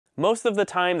Most of the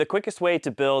time, the quickest way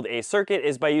to build a circuit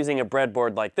is by using a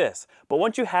breadboard like this. But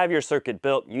once you have your circuit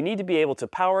built, you need to be able to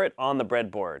power it on the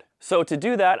breadboard. So to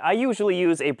do that, I usually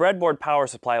use a breadboard power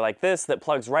supply like this that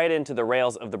plugs right into the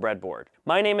rails of the breadboard.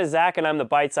 My name is Zach and I'm the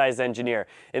Byte Sized Engineer.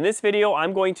 In this video,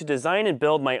 I'm going to design and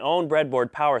build my own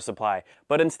breadboard power supply.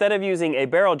 But instead of using a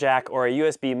barrel jack or a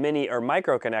USB mini or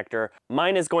micro connector,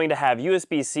 mine is going to have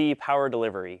USB-C power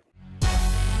delivery.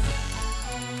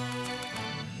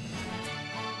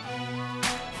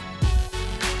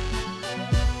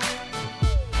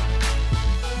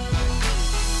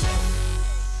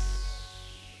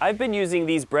 I've been using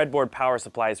these breadboard power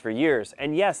supplies for years,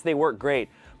 and yes, they work great,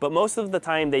 but most of the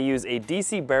time they use a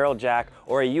DC barrel jack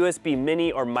or a USB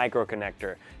mini or micro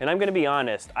connector. And I'm gonna be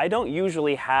honest, I don't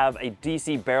usually have a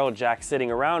DC barrel jack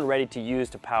sitting around ready to use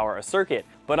to power a circuit,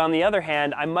 but on the other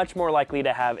hand, I'm much more likely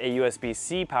to have a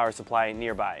USB-C power supply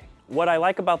nearby. What I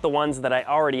like about the ones that I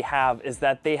already have is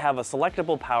that they have a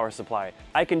selectable power supply.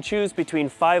 I can choose between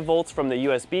 5 volts from the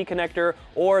USB connector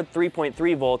or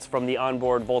 3.3 volts from the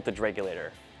onboard voltage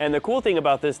regulator. And the cool thing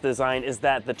about this design is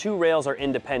that the two rails are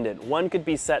independent. One could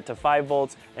be set to 5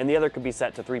 volts and the other could be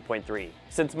set to 3.3.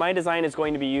 Since my design is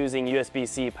going to be using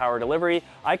USB-C power delivery,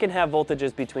 I can have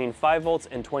voltages between 5 volts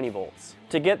and 20 volts.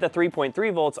 To get the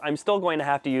 3.3 volts, I'm still going to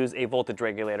have to use a voltage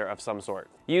regulator of some sort.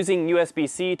 Using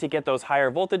USB-C to get those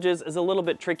higher voltages is a little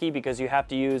bit tricky because you have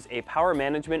to use a power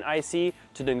management IC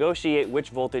to negotiate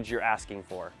which voltage you're asking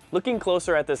for. Looking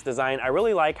closer at this design, I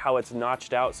really like how it's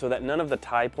notched out so that none of the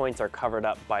tie points are covered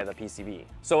up by the PCB.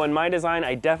 So in my design,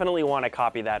 I definitely want to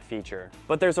copy that feature.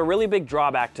 But there's a really big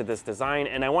drawback to this design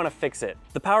and I want to fix it.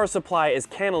 The power supply is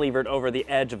cantilevered over the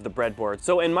edge of the breadboard.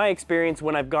 So in my experience,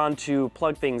 when I've gone to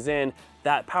plug things in,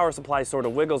 that power supply sort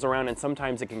of wiggles around and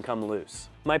sometimes it can come loose.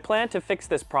 My plan to fix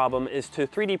this problem is to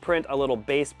 3D print a little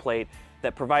base plate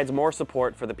that provides more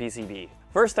support for the PCB.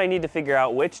 First, I need to figure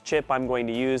out which chip I'm going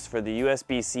to use for the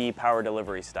USB-C power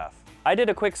delivery stuff. I did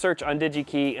a quick search on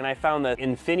DigiKey and I found the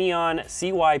Infineon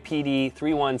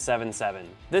CYPD3177.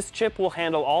 This chip will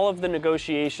handle all of the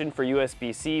negotiation for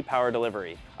USB-C power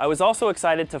delivery. I was also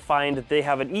excited to find that they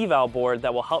have an eval board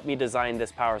that will help me design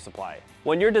this power supply.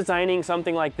 When you're designing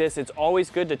something like this, it's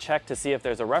always good to check to see if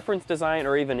there's a reference design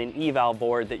or even an eval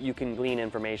board that you can glean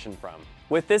information from.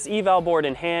 With this eval board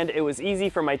in hand, it was easy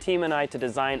for my team and I to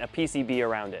design a PCB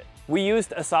around it. We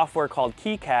used a software called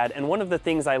KeyCAD, and one of the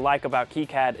things I like about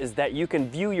KeyCAD is that you can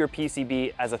view your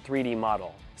PCB as a 3D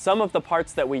model. Some of the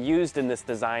parts that we used in this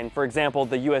design, for example,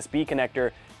 the USB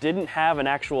connector, didn't have an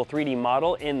actual 3D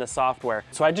model in the software.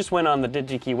 So I just went on the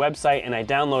DigiKey website and I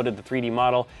downloaded the 3D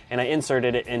model and I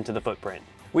inserted it into the footprint.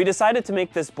 We decided to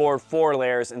make this board 4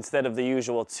 layers instead of the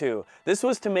usual 2. This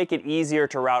was to make it easier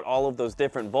to route all of those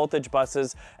different voltage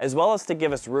buses, as well as to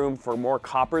give us room for more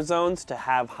copper zones to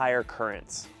have higher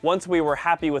currents. Once we were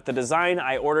happy with the design,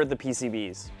 I ordered the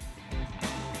PCBs.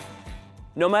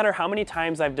 No matter how many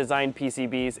times I've designed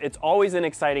PCBs, it's always an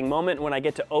exciting moment when I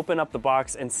get to open up the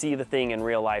box and see the thing in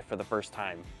real life for the first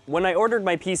time. When I ordered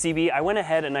my PCB, I went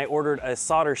ahead and I ordered a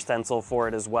solder stencil for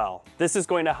it as well. This is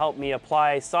going to help me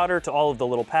apply solder to all of the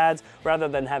little pads rather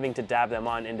than having to dab them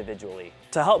on individually.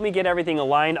 To help me get everything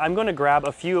aligned, I'm going to grab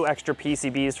a few extra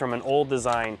PCBs from an old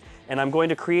design and I'm going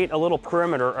to create a little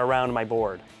perimeter around my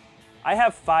board. I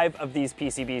have 5 of these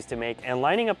PCBs to make, and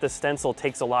lining up the stencil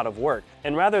takes a lot of work.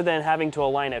 And rather than having to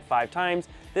align it 5 times,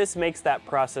 this makes that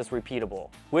process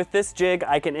repeatable. With this jig,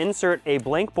 I can insert a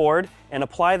blank board and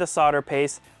apply the solder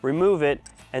paste, remove it,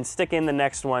 and stick in the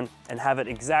next one and have it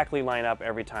exactly line up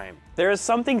every time. There is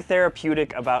something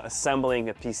therapeutic about assembling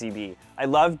a PCB. I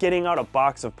love getting out a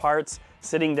box of parts,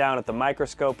 sitting down at the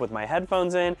microscope with my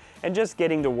headphones in, and just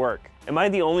getting to work. Am I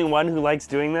the only one who likes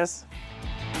doing this?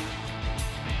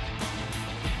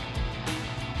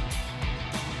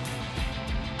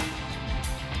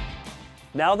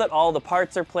 Now that all the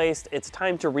parts are placed, it's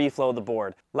time to reflow the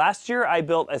board. Last year I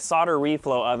built a solder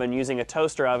reflow oven using a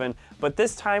toaster oven, but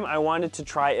this time I wanted to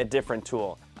try a different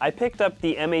tool. I picked up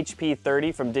the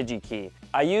MHP30 from DigiKey.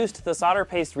 I used the solder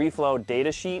paste reflow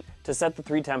datasheet to set the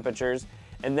 3 temperatures,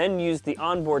 and then used the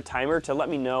onboard timer to let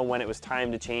me know when it was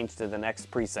time to change to the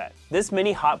next preset. This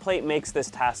mini hot plate makes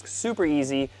this task super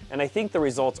easy, and I think the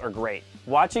results are great.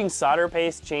 Watching solder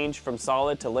paste change from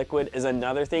solid to liquid is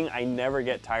another thing I never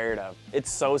get tired of.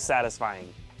 It's so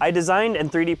satisfying. I designed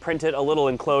and 3D printed a little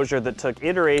enclosure that took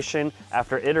iteration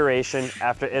after iteration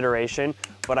after iteration,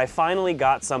 but I finally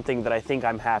got something that I think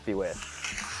I'm happy with.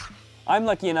 I'm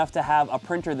lucky enough to have a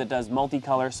printer that does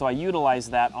multicolor, so I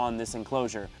utilized that on this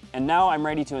enclosure. And now I'm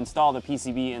ready to install the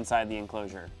PCB inside the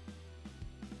enclosure.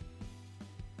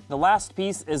 The last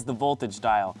piece is the voltage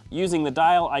dial. Using the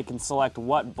dial, I can select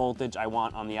what voltage I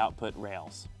want on the output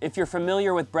rails. If you're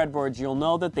familiar with breadboards, you'll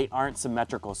know that they aren't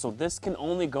symmetrical, so this can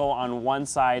only go on one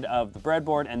side of the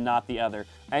breadboard and not the other.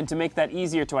 And to make that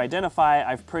easier to identify,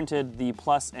 I've printed the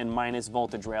plus and minus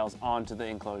voltage rails onto the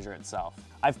enclosure itself.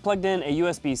 I've plugged in a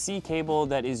USB-C cable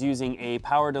that is using a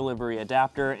power delivery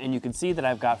adapter, and you can see that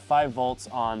I've got 5 volts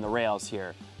on the rails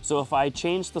here. So if I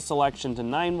change the selection to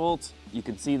 9 volts, you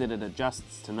can see that it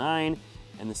adjusts to 9,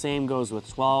 and the same goes with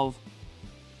 12,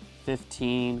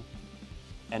 15,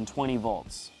 and 20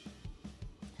 volts.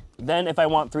 Then if I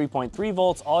want 3.3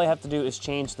 volts, all I have to do is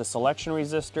change the selection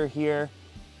resistor here,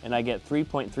 and I get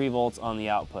 3.3 volts on the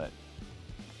output.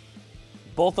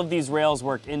 Both of these rails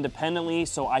work independently,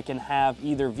 so I can have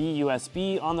either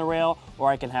VUSB on the rail or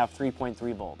I can have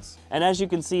 3.3 volts. And as you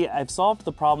can see, I've solved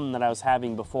the problem that I was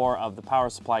having before of the power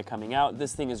supply coming out.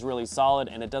 This thing is really solid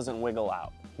and it doesn't wiggle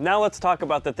out. Now let's talk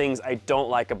about the things I don't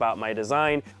like about my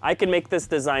design. I can make this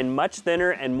design much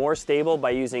thinner and more stable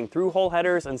by using through-hole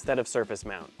headers instead of surface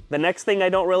mount. The next thing I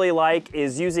don't really like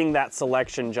is using that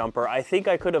selection jumper. I think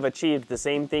I could have achieved the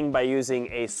same thing by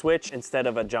using a switch instead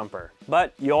of a jumper.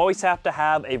 But you always have to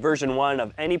have a version 1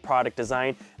 of any product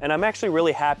design, and I'm actually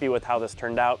really happy with how this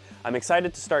turned out. I'm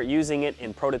excited to start using it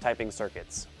in prototyping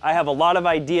circuits. I have a lot of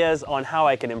ideas on how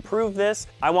I can improve this.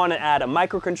 I want to add a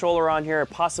microcontroller on here,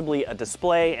 possibly a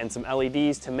display and some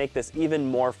LEDs to make this even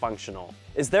more functional.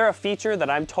 Is there a feature that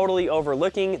I'm totally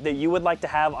overlooking that you would like to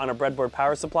have on a breadboard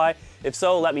power supply? If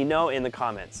so, let me know in the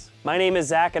comments. My name is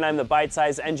Zach and I'm the Byte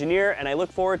Sized Engineer, and I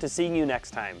look forward to seeing you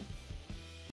next time.